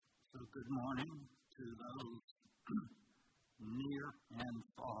Good morning to those near and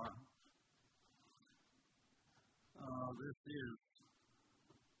far. This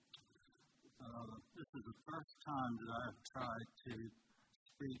is the first time that I've tried to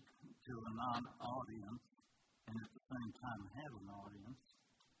speak to a non-audience and at the same time have an audience.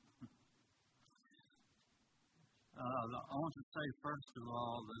 I want to say first of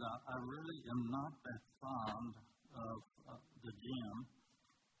all that I really am not that fond of the gym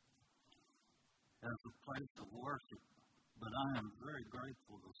as a place of worship, but I am very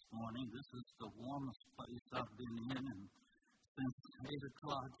grateful this morning. This is the warmest place I've been in since 8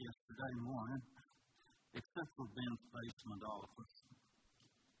 o'clock yesterday morning, except for Ben's basement office.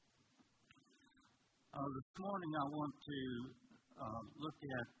 This morning I want to look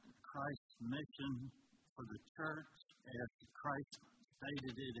at Christ's mission for the church as Christ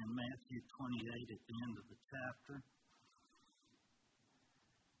stated it in Matthew 28 at the end of the chapter.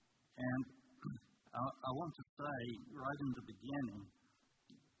 And I want to say right in the beginning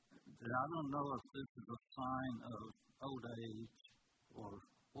that I don't know if this is a sign of old age or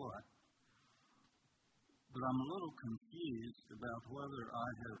what, but I'm a little confused about whether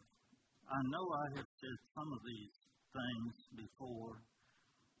I know I have said some of these things before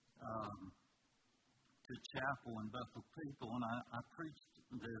to chapel and Bethel people, and I preached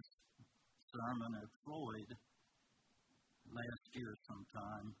this sermon at Floyd last year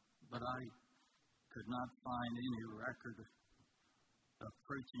sometime, but I could not find any record of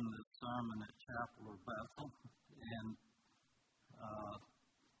preaching this sermon at chapel or Bethel, and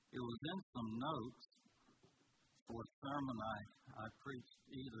it was in some notes for a sermon I preached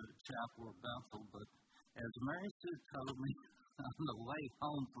either at chapel or Bethel, but as Mary Sue told me on the way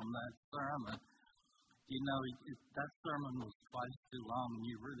home from that sermon, that sermon was twice too long and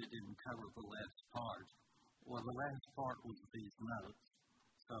you really didn't cover the last part. Well, the last part was these notes.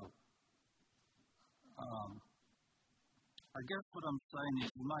 So, I guess what I'm saying is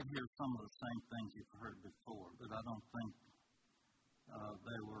you might hear some of the same things you've heard before, but I don't think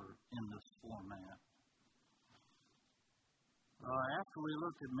they were in this format. After we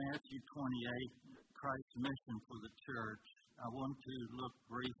look at Matthew 28, Christ's mission for the church, I want to look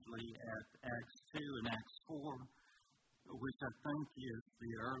briefly at Acts 2 and Acts 4, which I think is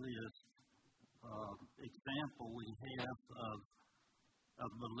the earliest example we have of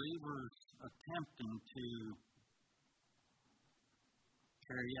believers attempting to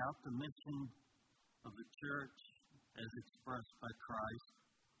carry out the mission of the church as expressed by Christ.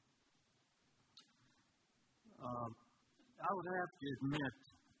 I would have to admit,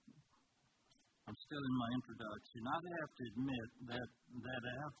 I'm still in my introduction, I'd have to admit that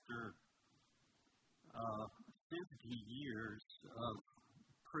after 50 years of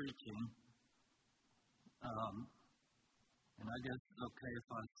preaching, and I guess it's okay if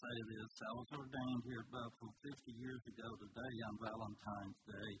I say this, I was ordained here at Bethel 50 years ago today on Valentine's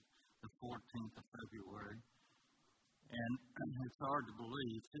Day, the 14th of February. And it's hard to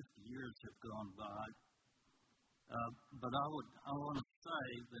believe 50 years have gone by. But I want to say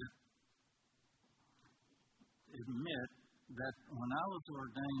that, admit that when I was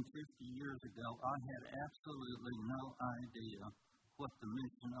ordained 50 years ago, I had absolutely no idea what the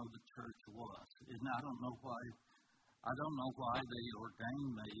mission of the church was. And I don't know why they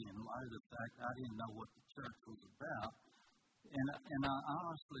ordained me in light of the fact I didn't know what the church was about. And I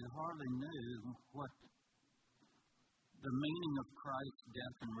honestly hardly knew what the meaning of Christ's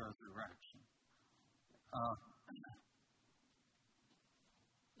death and resurrection.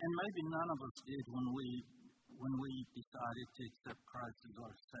 And maybe none of us did when we decided to accept Christ as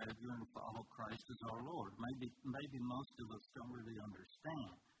our Savior and follow Christ as our Lord. Maybe most of us don't really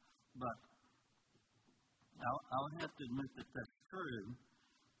understand. But I'll have to admit that that's true.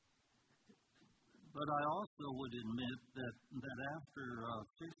 But I also would admit that after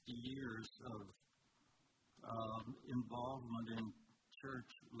 50 years of involvement in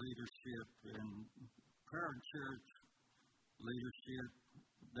church leadership and parachurch leadership,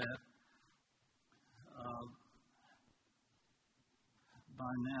 that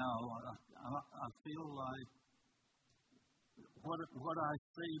by now I feel like what I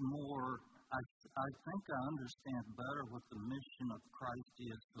see more, I think I understand better what the mission of Christ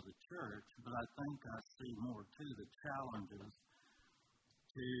is for the church, but I think I see more too the challenges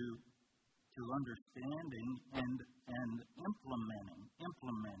to understanding and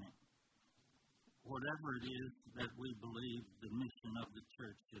implementing whatever it is that we believe the mission of the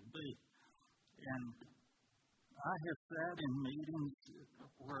church should be. And I have sat in meetings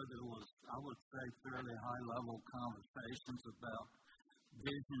where there was, I would say, fairly high-level conversations about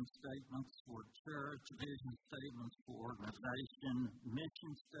vision statements for church, vision statements for organization,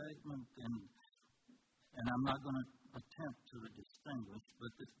 mission statement, and I'm not going to attempt to distinguish,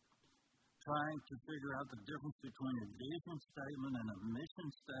 but trying to figure out the difference between a vision statement and a mission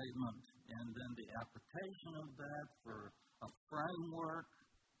statement, and then the application of that for a framework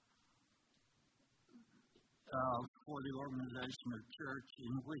for the organization or church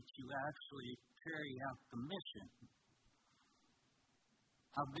in which you actually carry out the mission.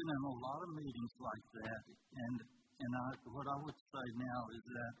 I've been in a lot of meetings like that, and what I would say now is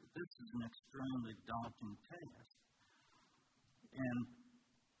that this is an extremely daunting task.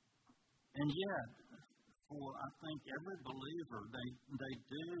 And yet, for I think every believer, they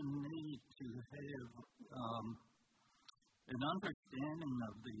do need to have an understanding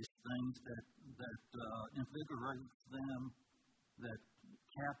of these things that invigorates them, that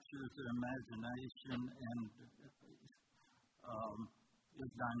captures their imagination, and is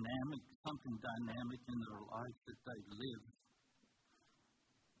dynamic, something dynamic in their life that they live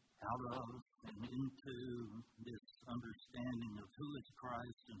out of and into this understanding of who is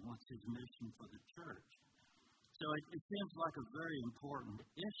Christ and what's his mission for the church. So it seems like a very important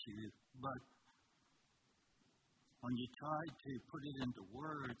issue, but when you try to put it into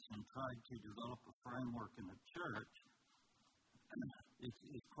words and try to develop a framework in a church,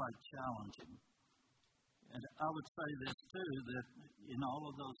 it's quite challenging. And I would say this too, that in all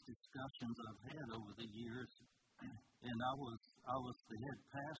of those discussions I've had over the years, and I was the head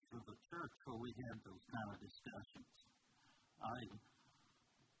pastor of a church where we had those kind of discussions.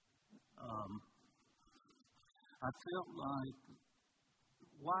 I felt like,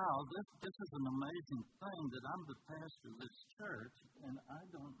 wow, this is an amazing thing that I'm the pastor of this church, and I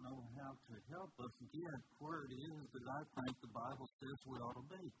don't know how to help us get where it is that I think the Bible says we ought to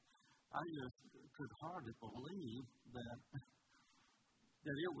be. I just could hardly believe that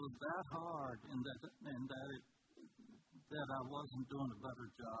it was that hard, and that I wasn't doing a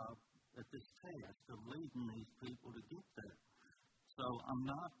better job at this task of leading these people to get there. So I'm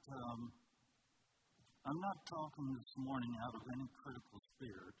not talking this morning out of any critical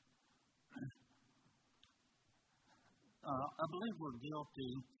spirit. I believe we're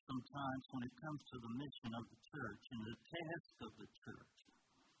guilty sometimes when it comes to the mission of the church and the task of the church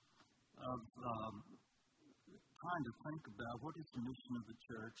of trying to think about what is the mission of the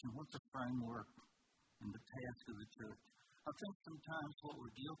church and what's the framework and the task of the church. I think sometimes what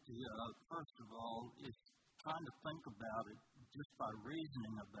we're guilty of, first of all, is trying to think about it just by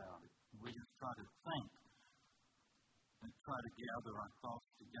reasoning about it. We just try to think and try to gather our thoughts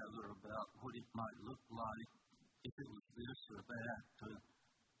together about what it might look like if it was this or that,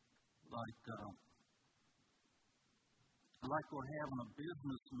 like we're having a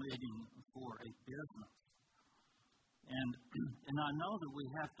business meeting for a business. And I know that we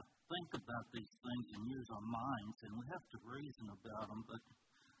have to think about these things and use our minds, and we have to reason about them, but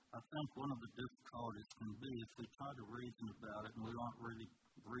I think one of the difficulties can be if we try to reason about it and we aren't really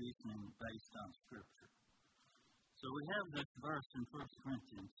reasoning based on Scripture. So we have this verse in 1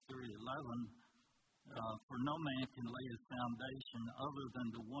 Corinthians 3:11, for no man can lay his foundation other than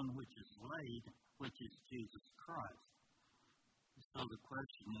the one which is laid, which is Jesus Christ. So the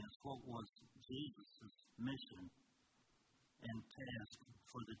question is, what was Jesus' mission and task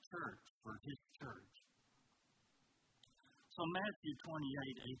for the church, for his church? So Matthew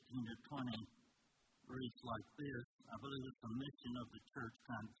 28:18-20 reads like this. I believe it's a mission of the church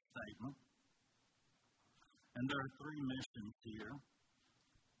kind of statement. And there are three missions here.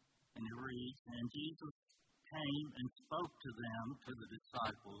 And it reads, and Jesus came and spoke to them, to the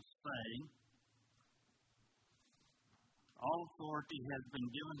disciples, saying, all authority has been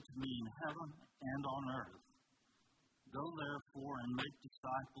given to me in heaven and on earth. Go therefore and make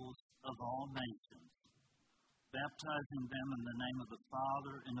disciples of all nations, baptizing them in the name of the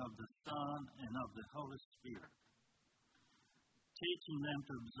Father and of the Son and of the Holy Spirit, teaching them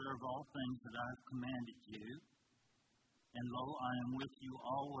to observe all things that I have commanded you. And lo, I am with you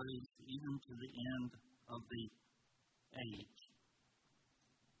always, even to the end of the age.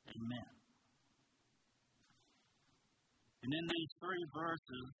 Amen. And in these three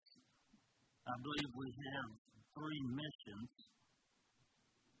verses, I believe we have three missions.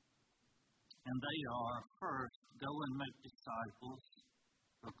 And they are, first, go and make disciples,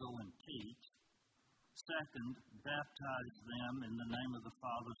 or go and teach. Second, baptize them in the name of the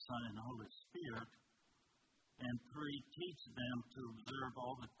Father, Son, and Holy Spirit. And three, teach them to observe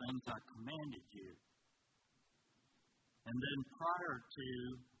all the things I commanded you. And then prior to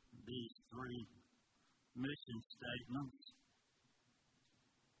these three mission statements,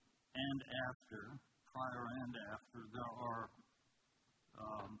 and after, prior and after, there are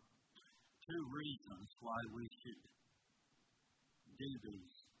two reasons why we should do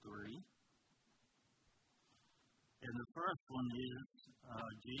these three. And the first one is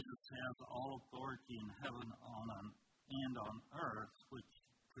Jesus has all authority in heaven and on earth, which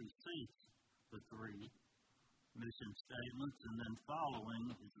precedes the three mission statements. And then following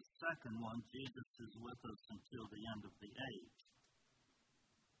is the second one, Jesus is with us until the end of the age.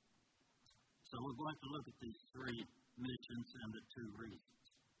 So we're going to look at these three missions and the two reasons.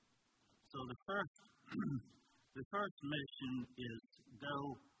 So the first mission is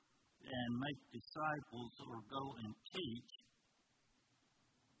go and make disciples, or go and teach.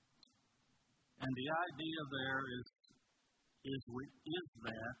 And the idea there is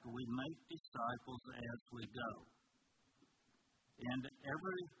that we make disciples as we go. And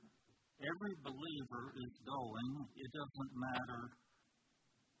every believer is going. It doesn't matter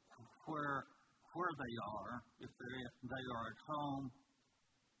where they are, if they are at home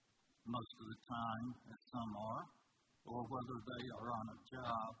most of the time, as some are, or whether they are on a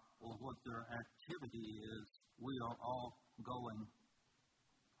job, or what their activity is. We are all going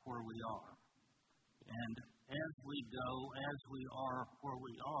where we are. And as we go, as we are where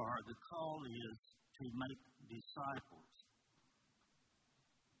we are, the call is to make disciples.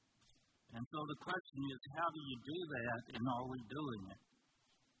 And so the question is, how do you do that, and are we doing it?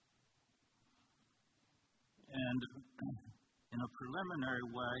 And in a preliminary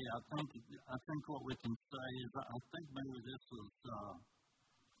way, I think what we can say is, I think maybe this was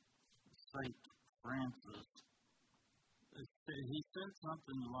St. Francis. He said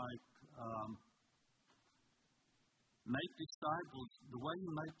something like, make disciples. The way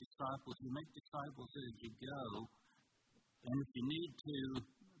you make disciples as you go. And if you need to,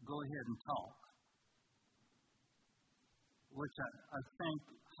 go ahead and talk. Which I think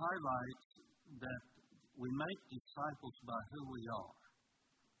highlights that we make disciples by who we are.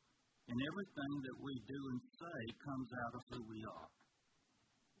 And everything that we do and say comes out of who we are.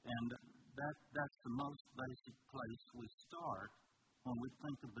 And that's the most basic place we start when we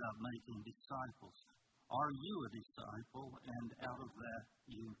think about making disciples. Are you a disciple? And out of that,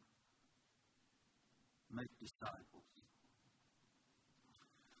 you make disciples.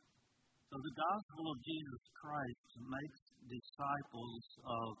 So the gospel of Jesus Christ makes disciples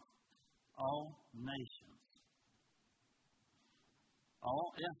of all nations, all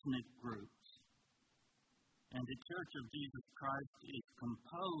ethnic groups. And the Church of Jesus Christ is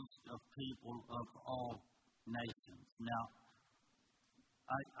composed of people of all nations. Now,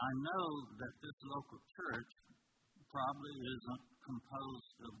 I know that this local church probably isn't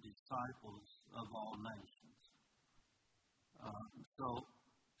composed of disciples of all nations. So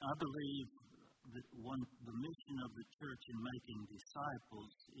I believe that the mission of the church in making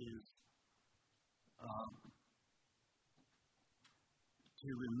disciples is to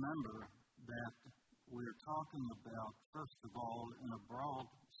remember that we're talking about, first of all, in a broad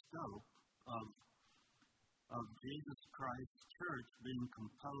scope of Jesus Christ's church being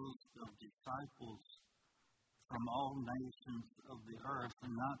composed of disciples from all nations of the earth,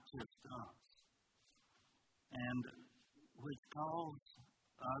 and not just us. And which calls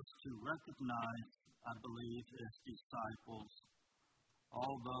us to recognize, I believe, as disciples,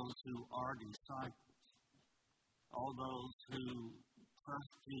 all those who are disciples, all those who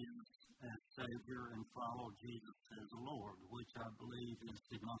trust Jesus as Savior and follow Jesus as Lord, which I believe is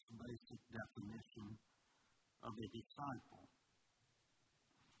the most basic definition of a disciple.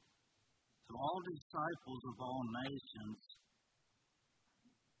 So all disciples of all nations,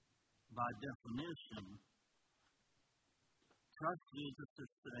 by definition, trust Jesus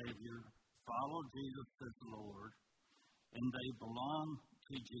as Savior, follow Jesus as Lord, and they belong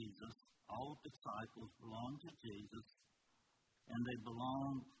to Jesus. All disciples belong to Jesus, and they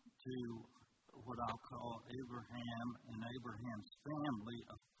belong to what I'll call Abraham and Abraham's family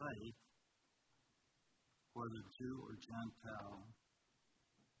of faith, whether Jew or Gentile,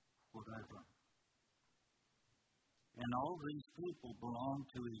 whatever. And all these people belong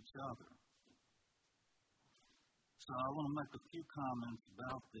to each other. So I want to make a few comments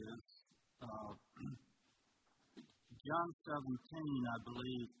about this. John 17, I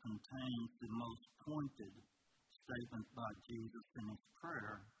believe, contains the most pointed statement by Jesus in his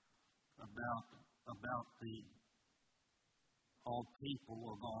prayer about the all people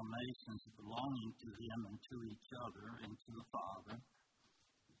of all nations belonging to him and to each other and to the Father.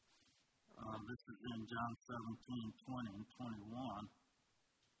 This is in John 17, 20 and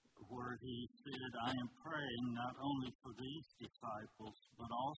 21, where he said, I am praying not only for these disciples, but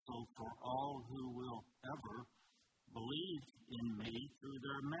also for all who will ever believe in me through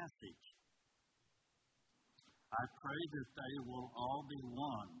their message. I pray that they will all be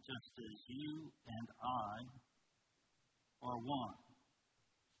one, just as you and I are one.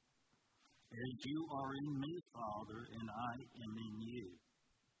 As you are in me, Father, and I am in you,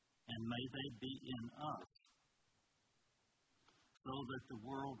 and may they be in us, so that the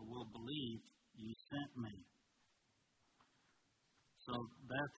world will believe you sent me. So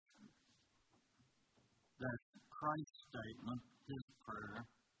that's Christ's statement, his prayer.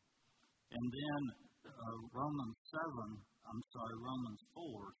 And then Romans 4, 7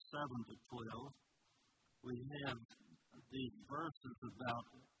 to 12, we have these verses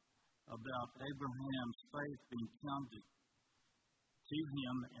about Abraham's faith being counted to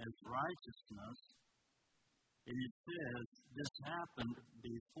him as righteousness. And it says, this happened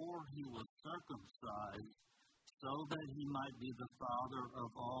before he was circumcised, so that he might be the father of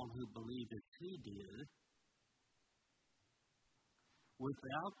all who believe as he did,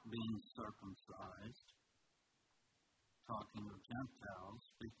 without being circumcised, talking of Gentiles,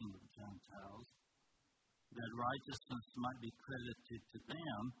 speaking of Gentiles, that righteousness might be credited to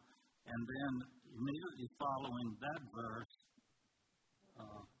them. And then immediately following that verse,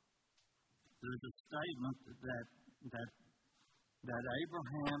 there's a statement that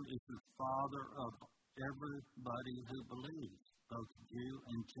Abraham is the father of everybody who believes, both Jew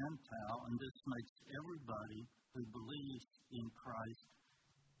and Gentile, and this makes everybody who believes in Christ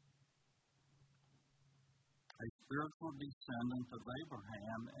a spiritual descendant of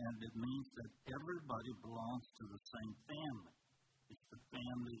Abraham, and it means that everybody belongs to the same family. It's the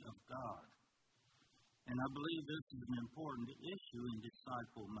family of God. And I believe this is an important issue in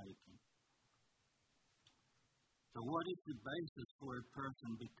disciple making. So what is the basis for a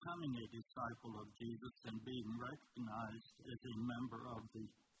person becoming a disciple of Jesus and being recognized as a member of the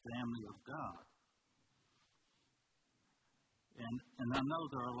family of God? And I know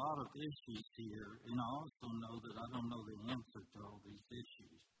there are a lot of issues here, and I also know that I don't know the answer to all these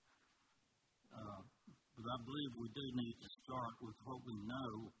issues. But I believe we do need to start with what we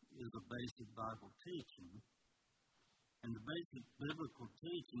know is a basic Bible teaching. And the basic biblical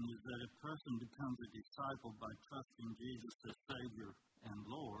teaching is that a person becomes a disciple by trusting Jesus as Savior and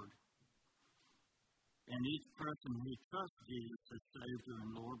Lord. And each person who trusts Jesus as Savior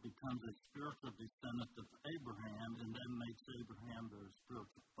and Lord becomes a spiritual descendant of Abraham, and that makes Abraham their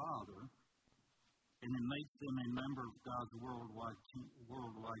spiritual father. And it makes them a member of God's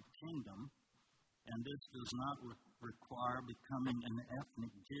worldwide kingdom. And this does not require becoming an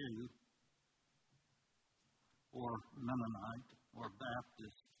ethnic Jew or Mennonite or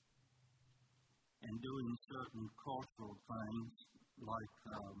Baptist and doing certain cultural things like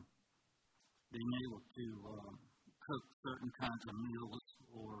being able to cook certain kinds of meals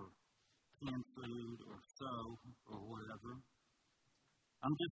or canned food or sew or whatever.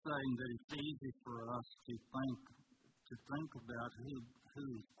 I'm just saying that it's easy for us to think about who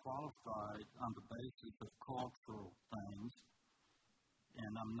is qualified on the basis of cultural things,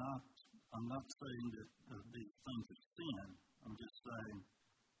 and I'm not saying that these things are sin. I'm just saying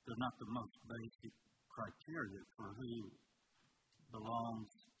they're not the most basic criteria for who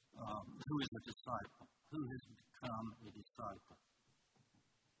belongs, who is a disciple, who has become a disciple.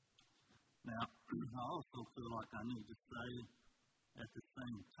 Now, I also feel like I need to say at the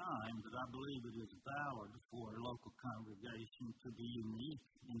same time that I believe it is valid for a local congregation to be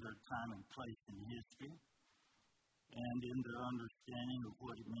unique in their time and place in history and in their understanding of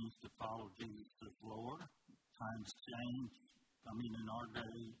what it means to follow Jesus as Lord. Times change. I mean, in our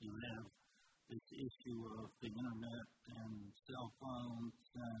day, you have this issue of the internet and cell phones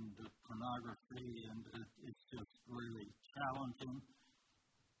and pornography, and it's just really challenging.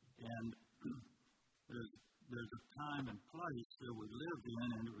 And there's a time and place that we live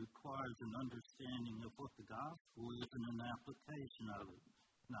in, and it requires an understanding of what the gospel is and an application of it.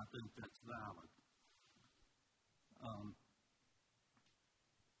 And I think that's valid.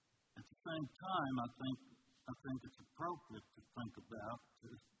 At the same time, I think it's appropriate to think about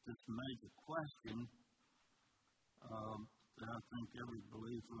this major question that I think every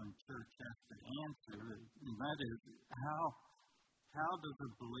believer in church has to answer, and that is how does a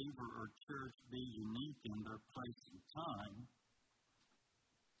believer or church be unique in their place and time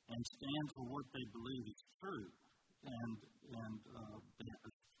and stand for what they believe is true and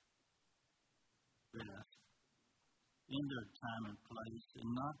best in their time and place,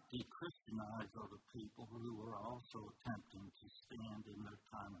 and not de-Christianize other people who are also attempting to stand in their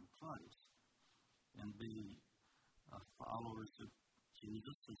time and place and be followers of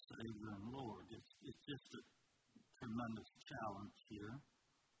Jesus as Savior and Lord. It's just a tremendous challenge here.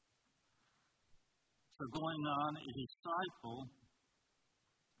 So going on, a disciple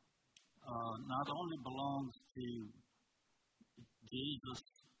not only belongs to Jesus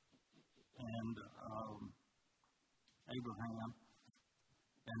and Abraham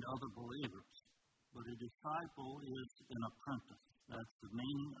and other believers, but a disciple is an apprentice. That's the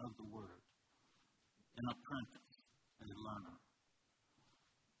meaning of the word. An apprentice, a learner.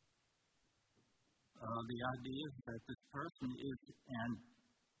 The idea is that this person is an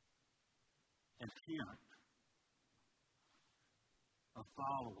adherent, a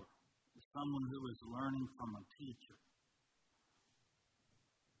follower, someone who is learning from a teacher.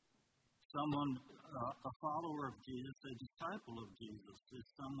 Someone, a follower of Jesus, a disciple of Jesus, is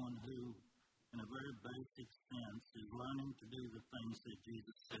someone who, in a very basic sense, is learning to do the things that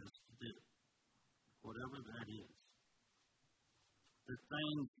Jesus says to do, whatever that is. The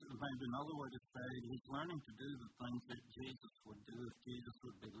things, maybe another way to say it, he's learning to do the things that Jesus would do if Jesus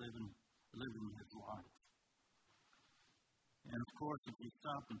would be living his life. And of course, if you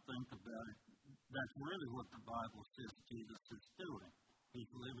stop and think about it, that's really what the Bible says Jesus is doing.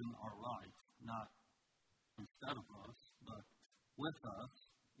 He's living our life, not instead of us, but with us,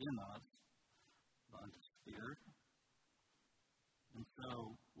 in us, by the Spirit. And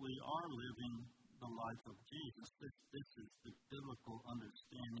so we are living the life of Jesus. This is the biblical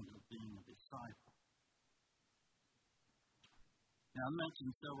understanding of being a disciple. Now, I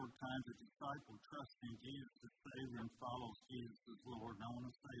mentioned several times a disciple trusts in Jesus as Savior and follows Jesus as Lord. And I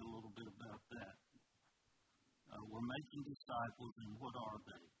want to say a little bit about that. We're making disciples, and what are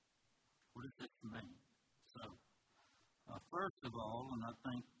they? What does this mean? So, first of all, and I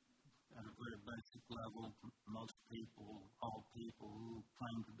think at a very basic level, most people, all people who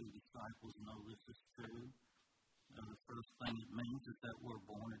claim to be disciples know this is true. The first thing it means is that we're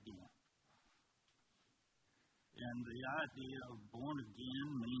born again. And the idea of born again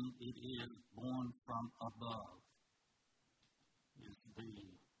means it is born from above, is the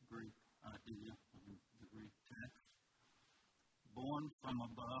Greek idea of the Greek text. Born from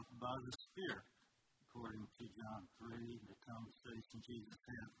above by the Spirit, according to John 3, the conversation Jesus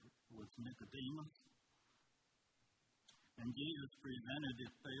had with Nicodemus. And Jesus presented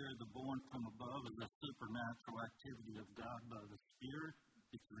it there, the born from above, as a supernatural activity of God by the Spirit.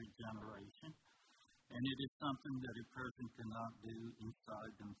 It's regeneration. And it is something that a person cannot do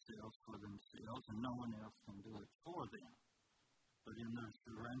inside themselves for themselves, and no one else can do it for them. But in their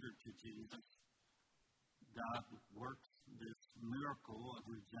surrender to Jesus, God works this miracle of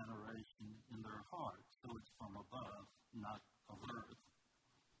regeneration in their hearts. So it's from above, not of earth.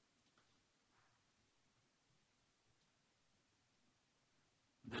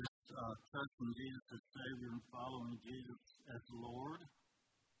 This trusting Jesus as Savior and following Jesus as Lord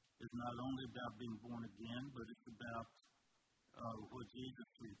is not only about being born again, but it's about what Jesus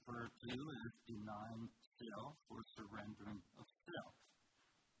referred to as denying self or surrendering of self.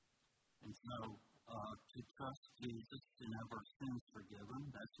 And so to trust Jesus and have our sins forgiven,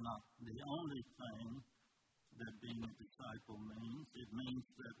 that's not the only thing that being a disciple means. It means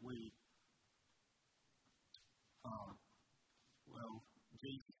that we,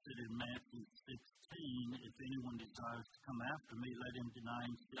 Jesus said in Matthew 16, if anyone desires to come after me, let him deny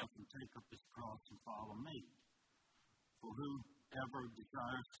himself and take up his cross and follow me. For whoever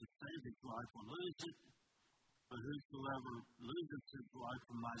desires to save his life will lose it, but whosoever loses his life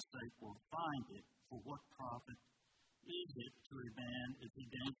for my sake will find it. For what profit is it to a man if he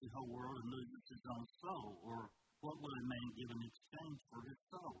gains the whole world and loses his own soul? Or what will a man give in exchange for his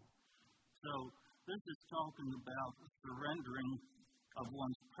soul? So this is talking about surrendering of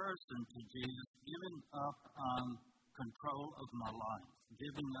one's person to Jesus, giving up on control of my life,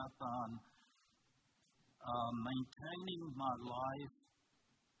 giving up on maintaining my life,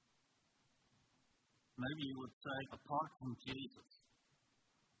 maybe you would say, apart from Jesus.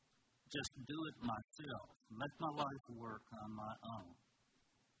 Just do it myself. Make my life work on my own.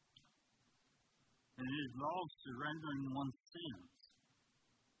 And it involves surrendering one's sins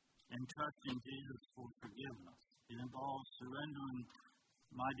and trusting Jesus for forgiveness. It involves surrendering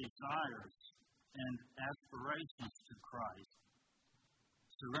my desires and aspirations to Christ.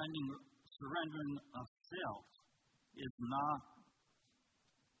 Surrendering of self is not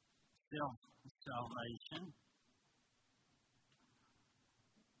self-salvation.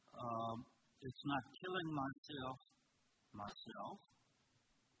 It's not killing myself.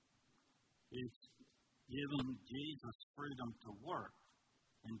 It's giving Jesus freedom to work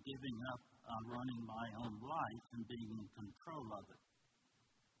and giving up on running my own life and being in control of it.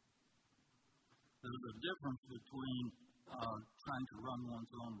 There's a difference between trying to run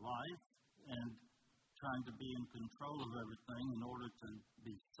one's own life and trying to be in control of everything in order to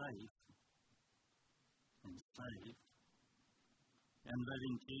be safe and saved. and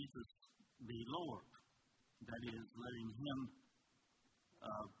letting Jesus be Lord. That is, letting Him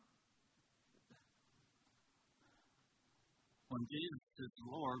when Jesus is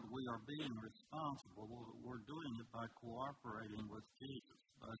Lord, we are being responsible. We're doing it by cooperating with Jesus,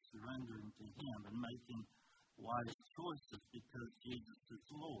 by surrendering to Him and making wise choices because Jesus is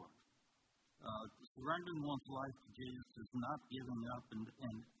Lord. Surrendering one's life to Jesus is not giving up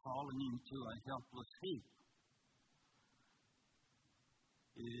and falling into a helpless heap.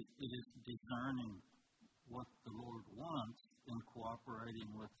 It is discerning what the Lord wants and cooperating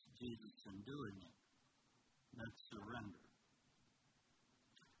with Jesus in doing it. That's surrender.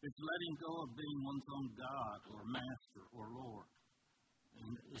 It's letting go of being one's own God or master or Lord.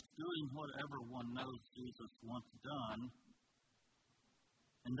 And it's doing whatever one knows Jesus wants done.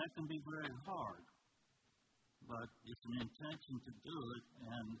 And that can be very hard. But it's an intention to do it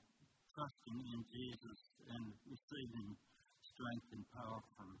and trusting in Jesus and receiving strength and power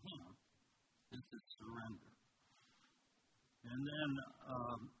from Him. This is surrender. And then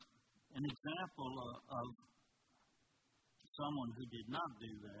an example of someone who did not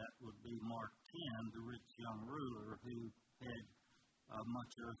do that would be Mark 10, the rich young ruler who had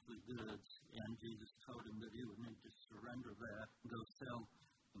much earthly goods, and Jesus told him that he would need to surrender that, go sell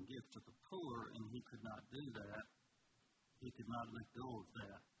and give to the poor, and he could not do that. He could not let go of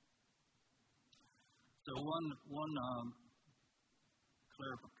that. So one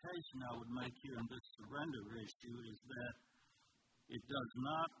clarification I would make here in this surrender issue is that it does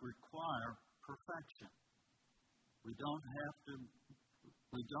not require perfection. We don't have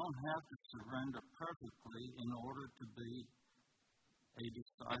to surrender perfectly in order to be a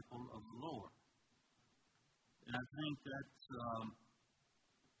disciple of the Lord. And I think that's,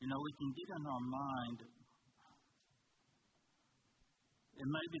 we can get in our mind, and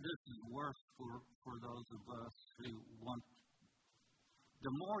maybe this is worse for those of us who want,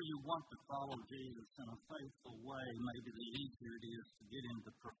 the more you want to follow Jesus in a faithful way, maybe the easier it is to get into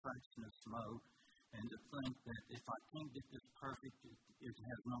perfectionist mode and to think that if I can't get this perfect, it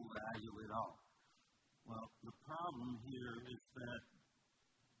has no value at all. Well, the problem here is that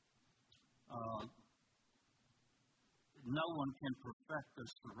no one can perfect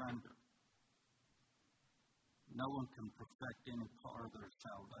their surrender. No one can perfect any part of their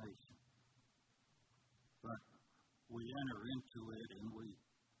salvation. But we enter into it and we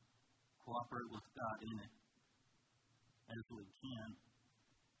cooperate with God in it as we can.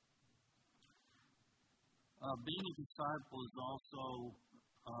 Being a disciple is also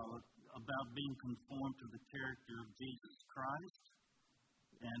about being conformed to the character of Jesus Christ.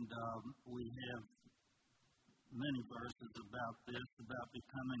 And we have many verses about this, about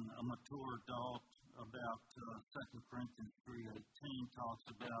becoming a mature adult, about 2 Corinthians 3:18 talks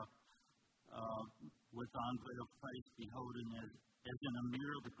about with unveiled face beholding as in a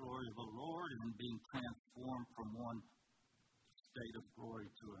mirror the glory of the Lord and being transformed from one state of glory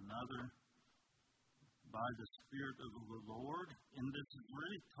to another by the Spirit of the Lord. And this is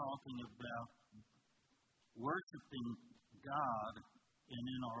really talking about worshiping God and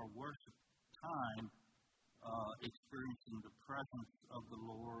in our worship time experiencing the presence of the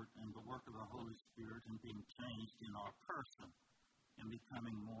Lord and the work of the Holy Spirit and being changed in our person and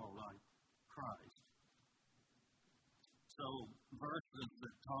becoming more like Christ. So verses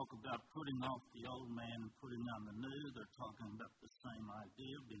that talk about putting off the old man and putting on the new, they're talking about the same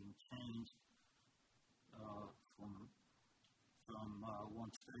idea, being changed from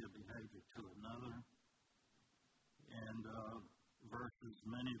one state of behavior to another. And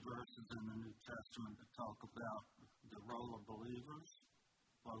many verses in the New Testament that talk about the role of believers,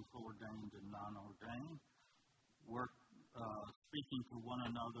 both ordained and non-ordained, speaking to one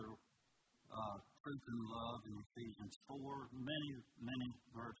another, truth and love in Ephesians 4. Many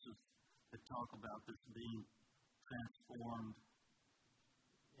verses that talk about this being transformed,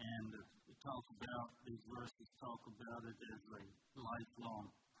 and these verses talk about it as a lifelong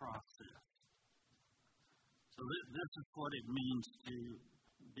process. So this is what it means to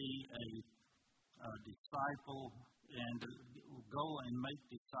be a disciple, and go and make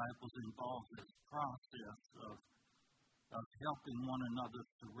disciples involves this process of helping one another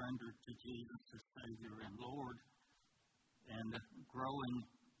surrender to Jesus as Savior and Lord, and growing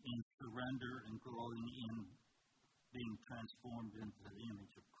in surrender and growing in being transformed into the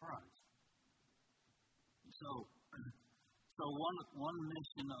image of Christ. So one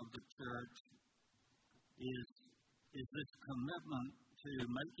mission of the church is this commitment to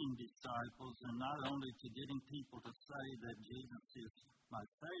making disciples, and not only to getting people to say that Jesus is my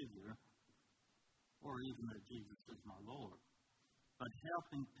Savior, or even that Jesus is my Lord, but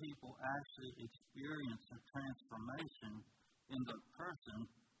helping people actually experience a transformation in the person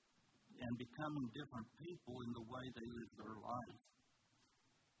and becoming different people in the way they live their life.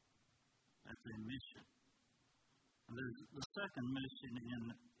 That's a mission. And there's the second mission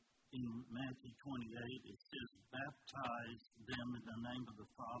in Matthew 28. It says, baptize them in the name of the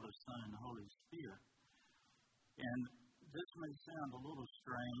Father, Son, and Holy Spirit. And this may sound a little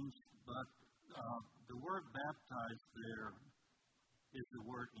strange, but the word baptize there is the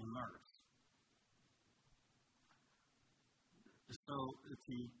word immerse. So if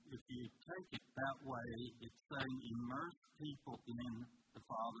you take it that way, it's saying immerse people in the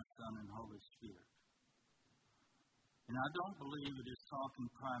Father, Son, and Holy Spirit. And I don't believe it is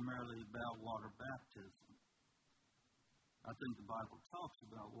talking primarily about water baptism. I think the Bible talks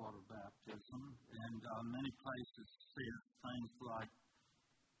about water baptism, and many places says things like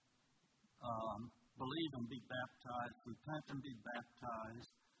believe and be baptized, repent and be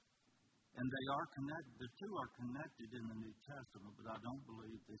baptized. And they are connected, the two are connected in the New Testament, but I don't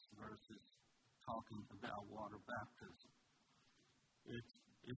believe this verse is talking about water baptism.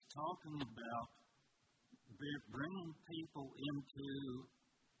 It's talking about bringing people into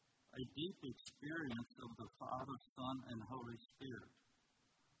a deep experience of the Father, Son, and Holy Spirit.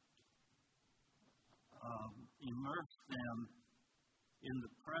 Immerse them in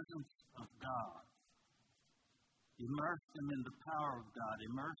the presence of God. Immerse them in the power of God.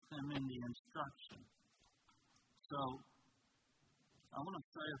 Immerse them in the instruction. So, I want to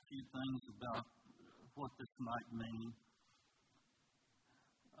say a few things about what this might mean.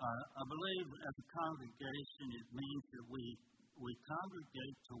 I believe as a congregation it means that we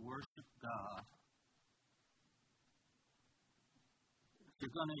congregate to worship God. If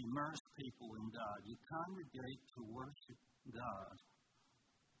you're going to immerse people in God, you congregate to worship God.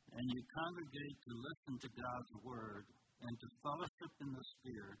 And you congregate to listen to God's Word and to fellowship in the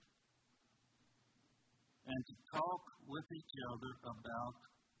Spirit and to talk with each other about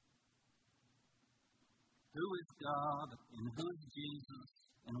who is God and who is Jesus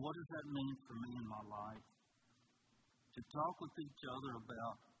and what does that mean for me in my life. To talk with each other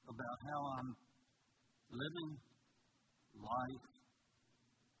about how I'm living life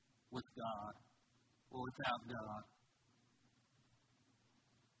with God or without God.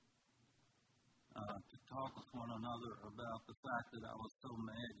 To talk with one another about the fact that I was so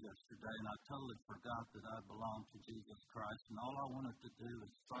mad yesterday and I totally forgot that I belonged to Jesus Christ and all I wanted to do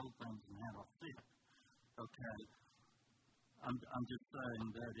is throw things and have a fit. Okay, I'm just saying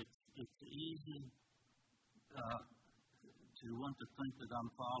that it's easy to want to think that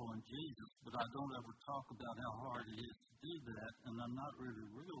I'm following Jesus, but I don't ever talk about how hard it is to do that, and I'm not really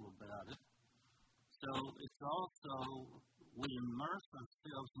real about it. So it's also we immerse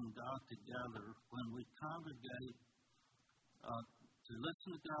ourselves in God together when we congregate to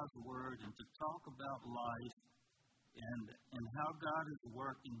listen to God's Word and to talk about life and how God is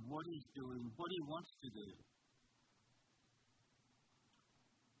working, what He's doing, what He wants to do.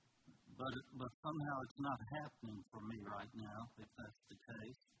 But somehow it's not happening for me right now, if that's the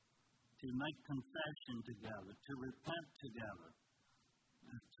case. To make confession together, to repent together,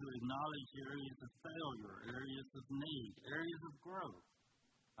 to acknowledge areas of failure, areas of need, areas of growth.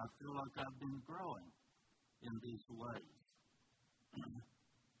 I feel like I've been growing in these ways.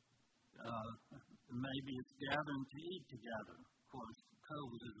 Maybe it's gathering to eat together. Of course,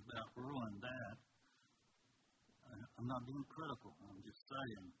 COVID has about ruined that. I'm not being critical. I'm just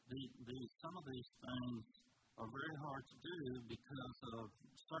saying some of these things are very hard to do because of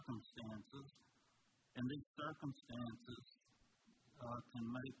circumstances, and these circumstances can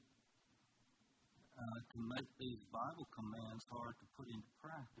make these Bible commands hard to put into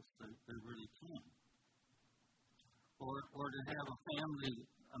practice. They really can. Or to have a family,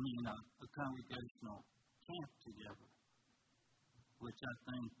 a congregational camp together, which I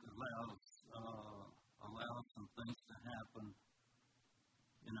think allows some things to happen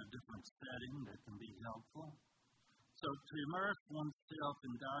in a different setting that can be helpful. So to immerse oneself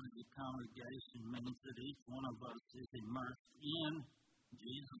in God as a congregation means that each one of us is immersed in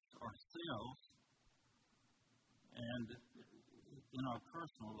Jesus ourselves and in our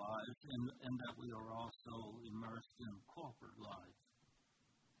personal lives, and that we are also immersed in corporate life.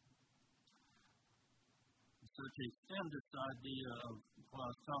 So to extend this idea of what I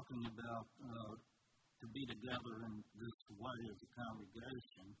was talking about, to be together in this way as a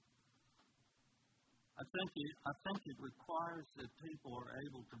congregation, I think it requires that people are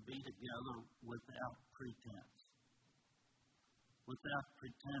able to be together without pretense, without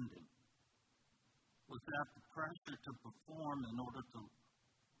pretending, without the pressure to perform in order to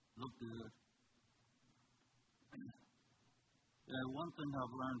look good. One thing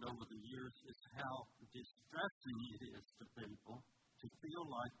I've learned over the years is how distressing it is to people to feel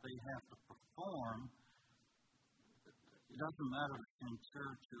like they have to perform. It doesn't matter if it's in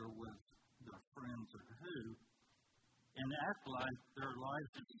church or with their friends or who, and act like their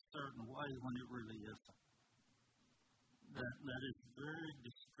life is a certain way when it really isn't. That is very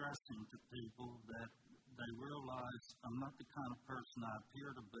distressing to people, that they realize I'm not the kind of person I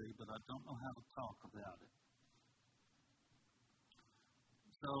appear to be, but I don't know how to talk about it.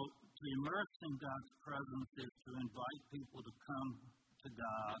 So to immerse in God's presence is to invite people to come to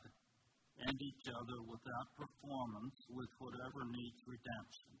God and each other without performance, with whatever needs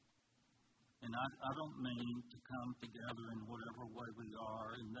redemption. And I don't mean to come together in whatever way we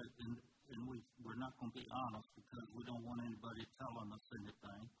are, and we're not going to be honest because we don't want anybody telling us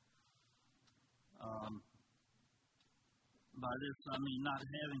anything. By this, I mean not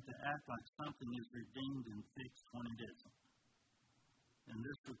having to act like something is redeemed and fixed when it isn't. And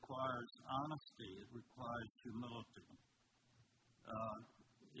this requires honesty. It requires humility.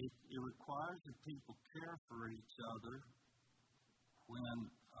 It requires that people care for each other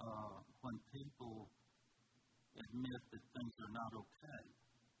when people admit that things are not okay.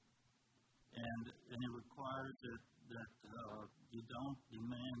 And it requires that you don't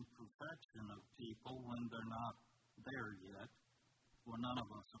demand perfection of people when they're not there yet. Well, none of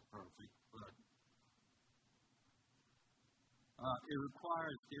us are perfect, but it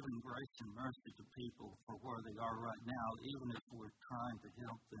requires giving grace and mercy to people for where they are right now, even if we're trying to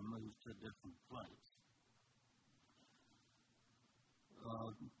help them move to a different place.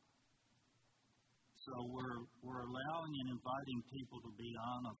 So we're allowing and inviting people to be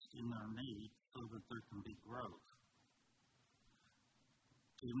honest in their needs so that there can be growth.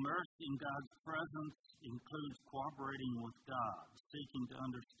 To immerse in God's presence includes cooperating with God, seeking to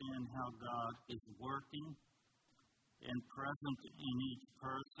understand how God is working and present in each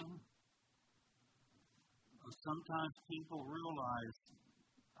person. Sometimes people realize,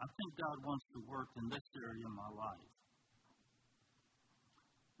 I think God wants to work in this area of my life.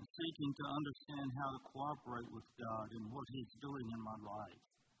 And seeking to understand how to cooperate with God in what He's doing in my life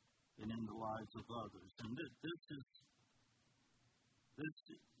and in the lives of others. And this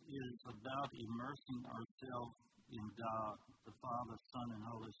is about immersing ourselves in God, the Father, Son, and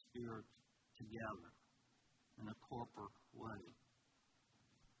Holy Spirit together in a corporate way.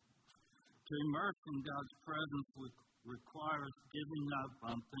 To immerse in God's presence requires giving up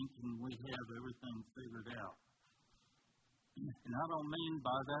on thinking we have everything figured out. And I don't mean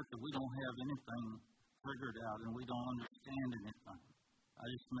by that we don't have anything figured out and we don't understand anything. I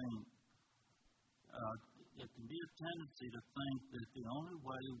just mean it can be a tendency to think that the only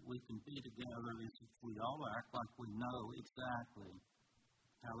way we can be together is if we all act like we know exactly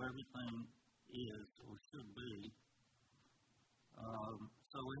how everything is or should be.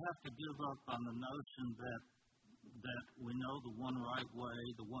 So we have to give up on the notion that we know the one right way,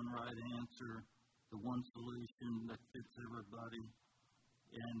 the one right answer, the one solution that fits everybody.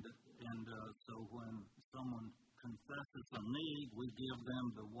 And so when someone confesses a need, we give them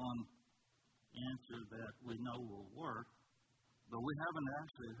the one answer that we know will work, but we haven't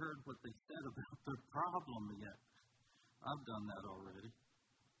actually heard what they said about their problem yet. I've done that already.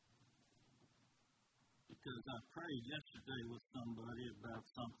 Because I prayed yesterday with somebody about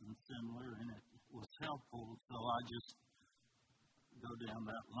something similar, and it was helpful, so I just go down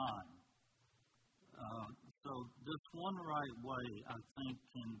that line. So this one right way, I think,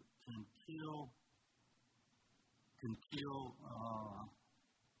 can kill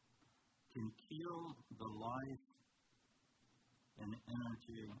the life and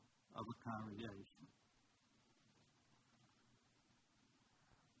energy of a congregation.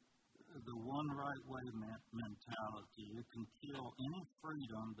 The one right way mentality, it can kill any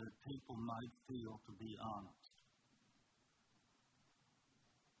freedom that people might feel to be honest.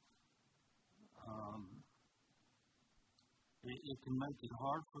 It can make it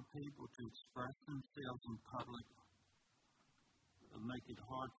hard for people to express themselves in public, make it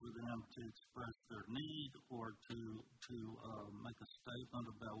hard for them to express their need or to make a statement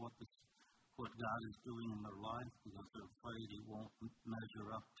about what God is doing in their life because they're afraid He won't measure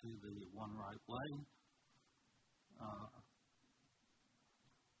up to the one right way.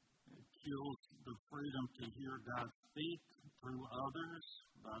 It kills the freedom to hear God speak through others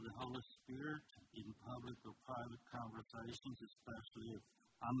by the Holy Spirit in public or private conversations, especially if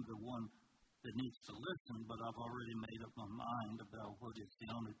I'm the one that needs to listen, but I've already made up my mind about what is the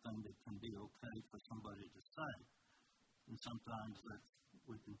only thing that can be okay for somebody to say. And sometimes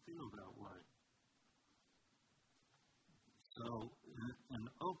we can feel that way. So an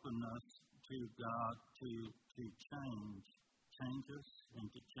openness to God to change change us and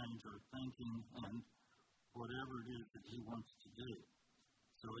to change our thinking and whatever it is that He wants to do.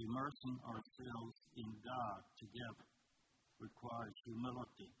 So immersing ourselves in God together requires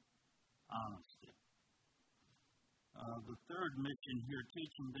humility, honesty. The third mission here,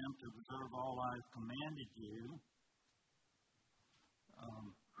 teaching them to observe all I have commanded you,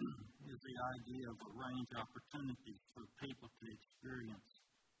 is the idea of a range of opportunities for people to experience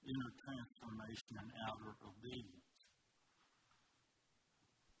inner transformation and outer obedience.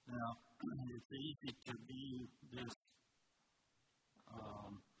 Now, it's easy to view this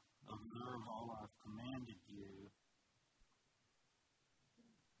observe all I've commanded you.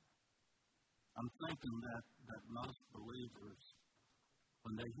 I'm thinking that most believers,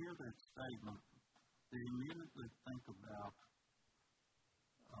 when they hear that statement, they immediately think about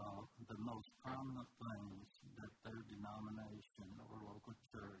the most prominent things that their denomination or local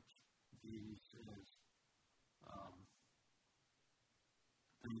church views as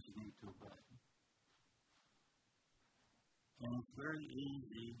things you need to obey. And it's very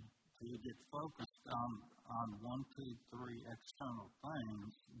easy to get focused on 1, 2, 3 external things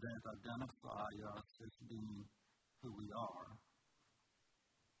that identify us as being who we are.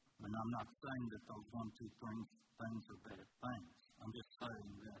 And I'm not saying that those 1, 2, 3 things are bad things. I'm just saying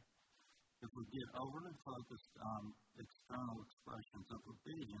that if we get overly focused on external expressions of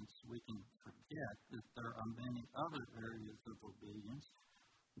obedience, we can forget that there are many other areas of obedience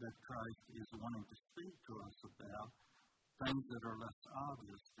that Christ is wanting to speak to us about, things that are less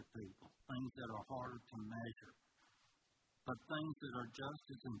obvious to people, things that are harder to measure, but things that are just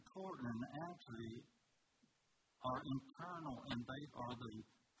as important and actually are internal, and they are the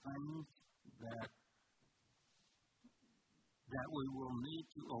things that we will need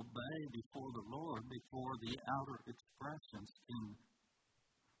to obey before the Lord, before the outer expressions can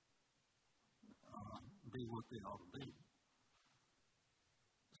be what they ought to be.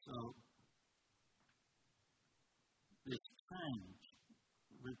 So, this change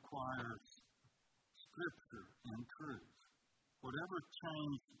requires Scripture and truth. Whatever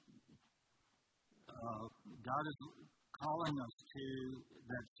change God is calling us to,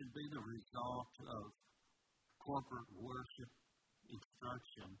 that should be the result of corporate worship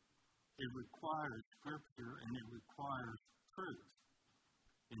instruction. It requires Scripture and it requires truth.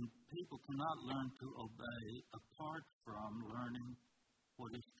 And people cannot learn to obey apart from learning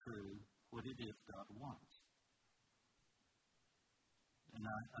what is true, what it is God wants. And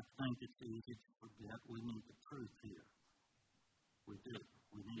I think it's easy to forget we need the truth here. We do.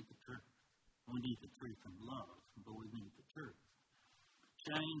 We need the truth. We need the truth in love, but we need the truth.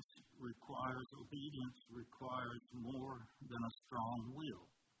 Change requires, obedience requires more than a strong will.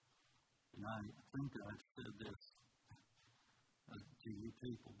 And I think I've said this to you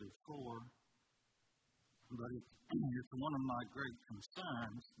people before, but it's one of my great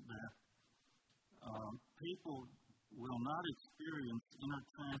concerns that people will not experience inner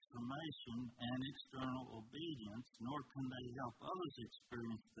transformation and external obedience, nor can they help others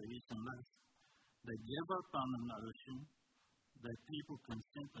experience these unless they give up on the notion that people can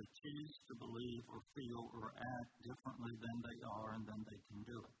simply choose to believe or feel or act differently than they are, and then they can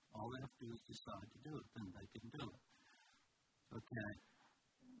do it. All they have to do is decide to do it, then they can do it. Okay.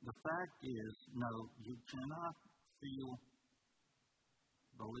 The fact is, no, you cannot feel,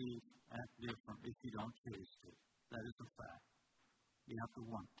 believe, act different if you don't choose to. That is a fact. You have to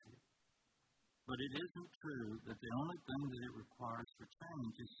want to. But it isn't true that the only thing that it requires for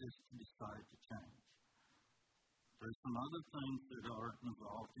change is just to decide to change. There's some other things that are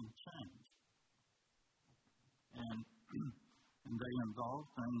involved in change. And they involve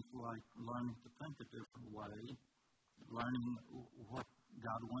things like learning to think a different way, learning what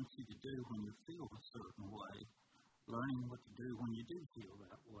God wants you to do when you feel a certain way, learning what to do when you do feel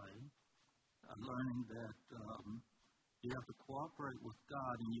that way, learning that you have to cooperate with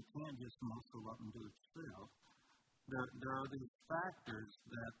God and you can't just muscle up and do it yourself. There are these factors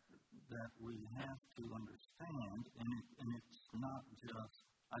that we have to understand, and it's not just,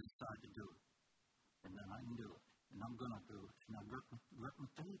 I decide to do it, and then I can do it, and I'm going to do it, and I let my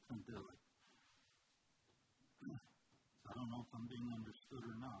faith and do it. I don't know if I'm being understood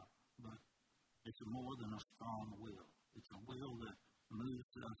or not, but it's more than a strong will. It's a will that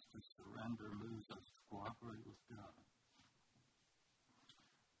moves us to surrender, moves us to cooperate with God.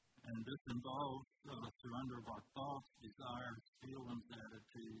 And this involves surrender of our thoughts, desires, feelings,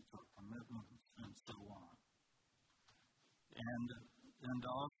 attitudes, our commitments, and so on. And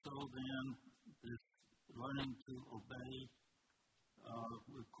also then this learning to obey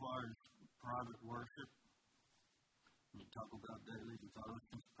requires private worship. We talk about daily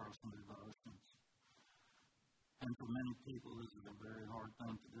devotions, personal devotions. And for many people, this is a very hard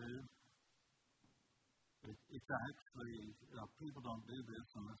thing to do. It's actually, people don't do this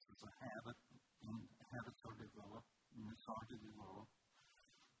unless it's a habit, and habits are developed, and it's hard to develop.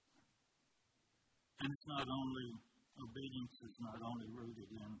 And it's not only, obedience is not only rooted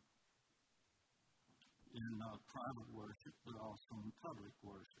in private worship, but also in public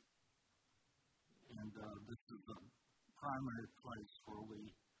worship. And this is the primary place where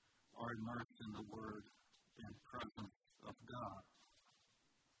we are immersed in the Word and presence of God.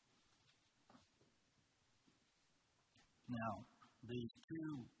 Now, these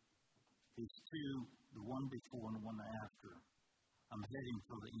two, the one before and the one after, I'm heading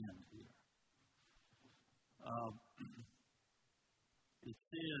to the end here. It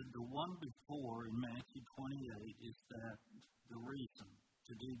said the one before in Matthew 28 is that the reason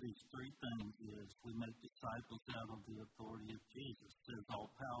to do these three things is we make disciples out of the authority of Jesus. It says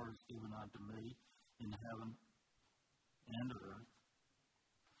all power is given unto me in heaven and earth.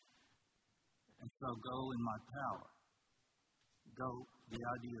 And so go in my power. Go, the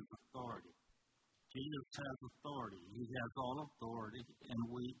idea of authority. Jesus has authority. He has all authority, and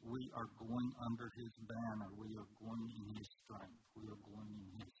we are going under his banner. We are going in his strength. We are going in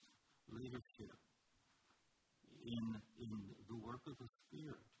his leadership. In the work of the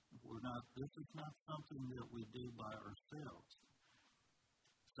Spirit. This is not something that we do by ourselves.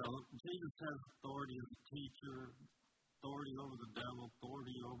 So Jesus has authority as a teacher, authority over the devil,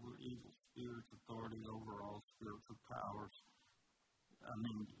 authority over evil spirits, authority over all spiritual powers. I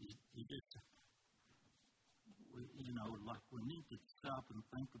mean, he just, we need to stop and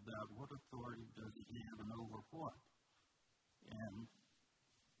think about what authority does he have and over what. And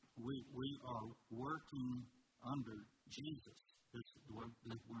we are working under Jesus.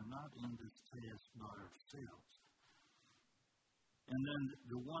 We're not in this task by ourselves. And then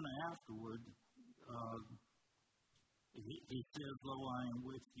the one afterward, he says, "Lo, I am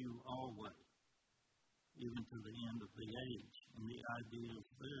with you always, even to the end of the age." And the idea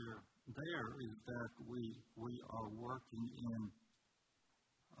there is that we are working in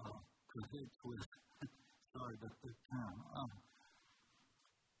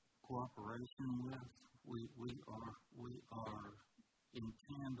cooperation with. We are in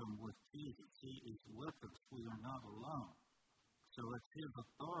tandem with Jesus. He is with us. We are not alone. So it's his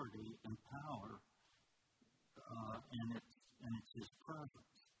authority and power, and it's his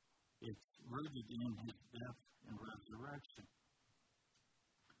presence. It's rooted in his death and resurrection.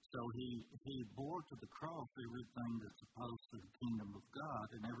 So he bore to the cross everything that's opposed to the kingdom of God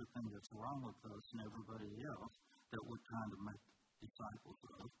and everything that's wrong with us and everybody else that we're trying to make disciples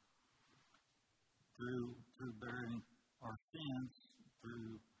of. Through bearing our sins,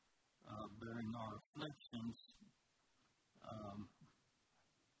 through bearing our afflictions,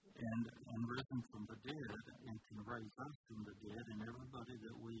 and risen from the dead, and can raise us from the dead, and everybody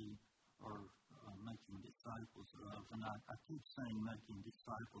that we are making disciples of. And I keep saying making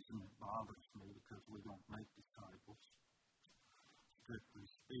disciples, and it bothers me because we don't make disciples. Strictly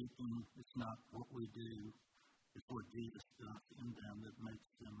speaking, it's not what we do, it's what Jesus does in them that makes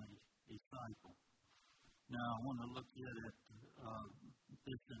them a disciple. Now, I want to look at it,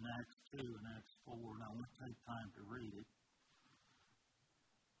 this in Acts 2 and Acts 4, and I want to take time to read it.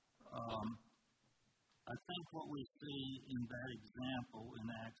 I think what we see in that example in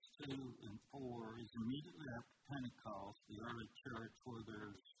Acts 2 and 4 is immediately after Pentecost, the early church, where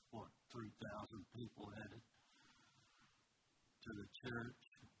there's, 3,000 people added to the church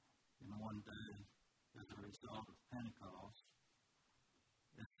in one day as a result of Pentecost.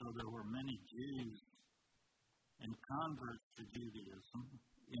 And so there were many Jews and converts to Judaism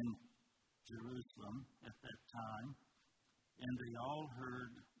in Jerusalem at that time, and they all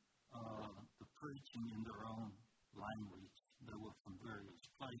heard the preaching in their own language. They were from various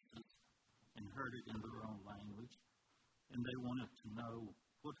places and heard it in their own language, and they wanted to know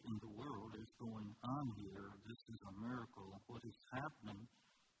what in the world is going on here. This is a miracle. What is happening?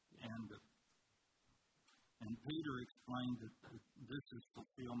 And Peter explained that this is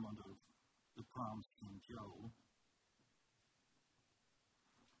fulfillment of the promise in Joel.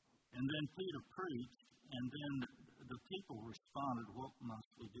 And then Peter preached, and then the people responded, "What must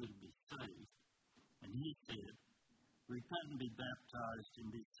we do to be saved?" And he said, "Repent and be baptized and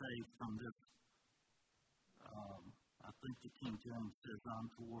be saved from this," I think the King James says,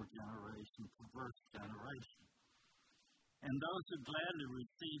 "untoward generation, perverse generation." And those who gladly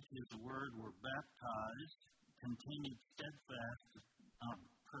received his word were baptized, continued steadfast, I'm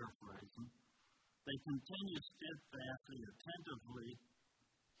paraphrasing, they continued steadfastly, attentively,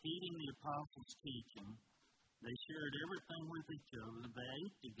 heeding the apostles' teaching, They shared everything with each other. They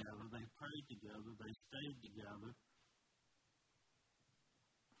ate together. They prayed together. They stayed together.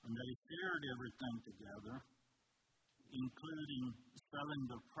 And they shared everything together, including selling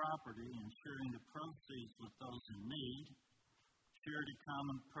their property and sharing the proceeds with those in need, shared a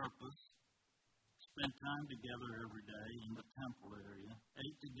common purpose, spent time together every day in the temple area,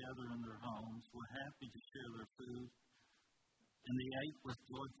 ate together in their homes, were happy to share their food, and they ate with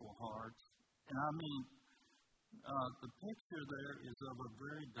joyful hearts. And I mean, the picture there is of a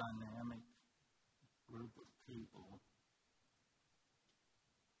very dynamic group of people.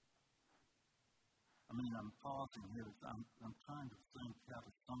 I mean, I'm pausing here. I'm trying to think how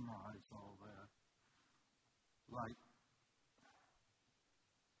to summarize all that. Like,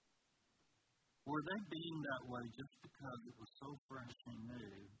 were they being that way just because it was so fresh and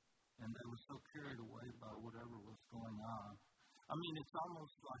new, and they were so carried away by whatever was going on? I mean, it's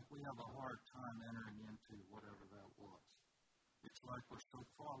almost like we have a hard time entering into whatever that was. It's like we're so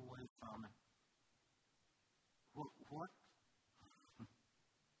far away from it. What?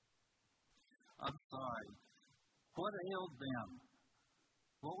 I'm sorry. What ailed them?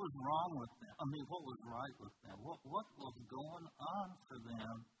 What was wrong with them? I mean, what was right with them? What was going on for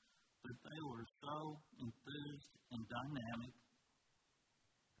them that they were so enthused and dynamic?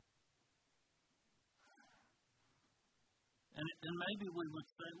 And maybe we would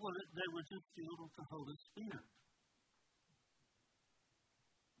say, well, they were just filled with the Holy Spirit.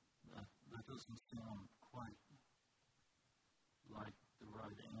 That doesn't sound quite like the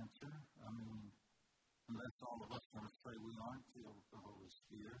right answer. I mean, unless all of us want to say we aren't filled with the Holy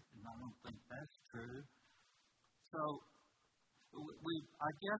Spirit, and I don't think that's true. So,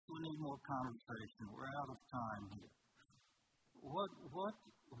 I guess we need more conversation. We're out of time here. What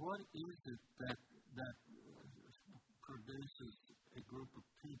is it that produces a group of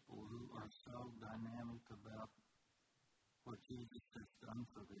people who are so dynamic about what Jesus has done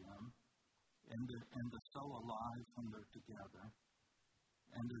for them, and they're so alive when they're together,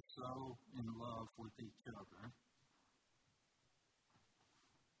 and they're so in love with each other?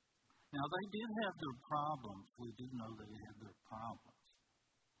 Now, they did have their problems. We do know they had their problems.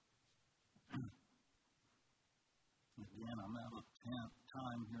 Again, I'm out of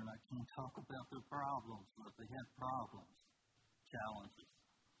time here, and I can't talk about their problems, but they had problems, challenges.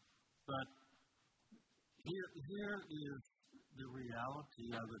 But here is the reality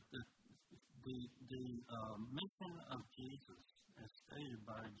of it, that the mission of Jesus, as stated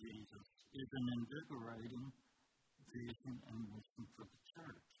by Jesus, is an invigorating vision and mission for the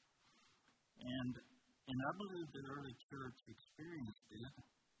church. And I believe the early church experienced it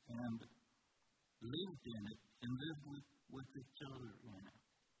and lived in it and lived with each other in it.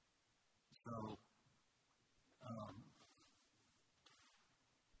 So,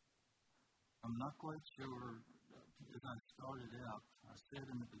 I'm not quite sure, as I started out, I said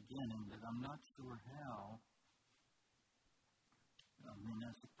in the beginning that I'm not sure how, I mean,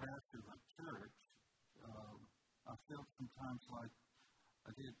 as a pastor of a church, I felt sometimes like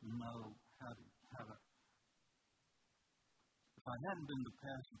I didn't know how to. If I hadn't been the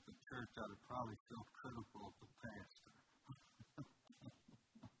pastor of the church, I'd have probably felt critical of the pastor.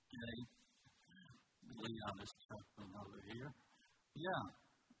 Okay? Leon is chuckling over here. Yeah.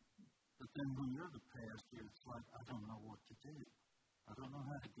 But then when you're the pastor, it's like, I don't know what to do. I don't know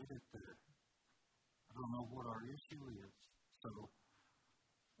how to get it there. I don't know what our issue is. So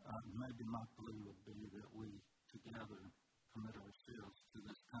maybe my plea would be that we together commit ourselves to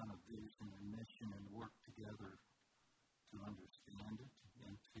this kind of vision and mission and work together to understand it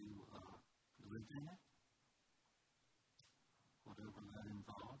and to live in it, whatever that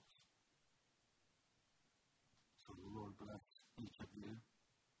involves. So the Lord bless